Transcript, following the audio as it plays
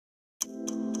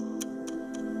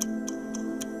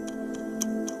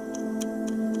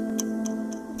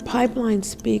pipeline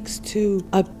speaks to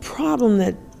a problem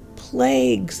that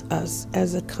plagues us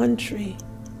as a country.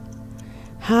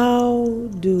 How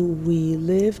do we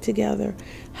live together?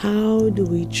 How do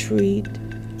we treat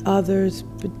others,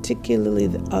 particularly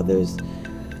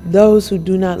those who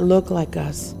do not look like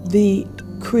us? The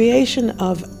creation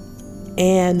of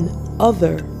an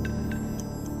other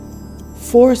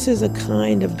forces a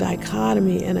kind of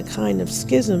dichotomy and a kind of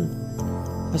schism,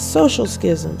 a social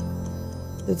schism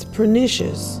that's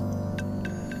pernicious,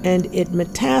 and it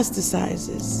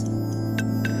metastasizes.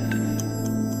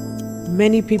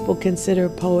 Many people consider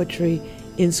poetry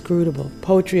inscrutable.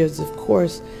 Poetry is, of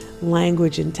course,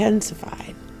 language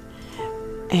intensified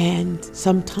and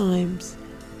sometimes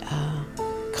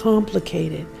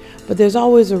complicated, but there's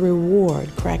always a reward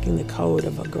cracking the code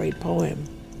of a great poem.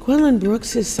 Gwendolyn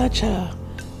Brooks is such a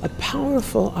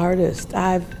powerful artist.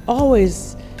 I've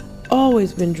always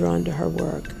been drawn to her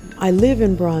work. I live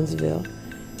in Bronzeville,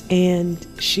 and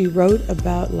she wrote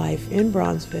about life in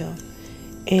Bronzeville,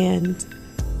 and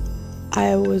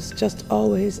I was just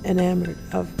always enamored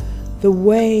of the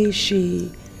way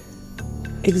she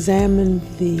examined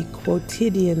the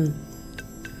quotidian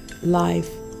life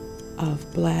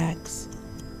of blacks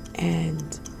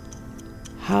and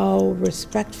how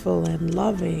respectful and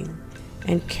loving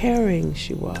and caring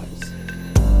she was.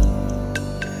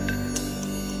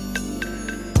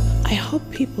 I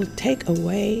hope people take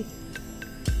away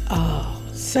a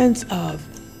sense of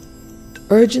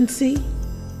urgency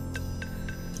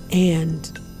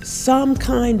and some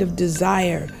kind of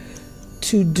desire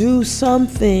to do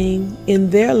something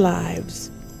in their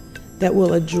lives that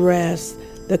will address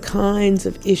the kinds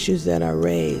of issues that are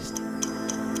raised.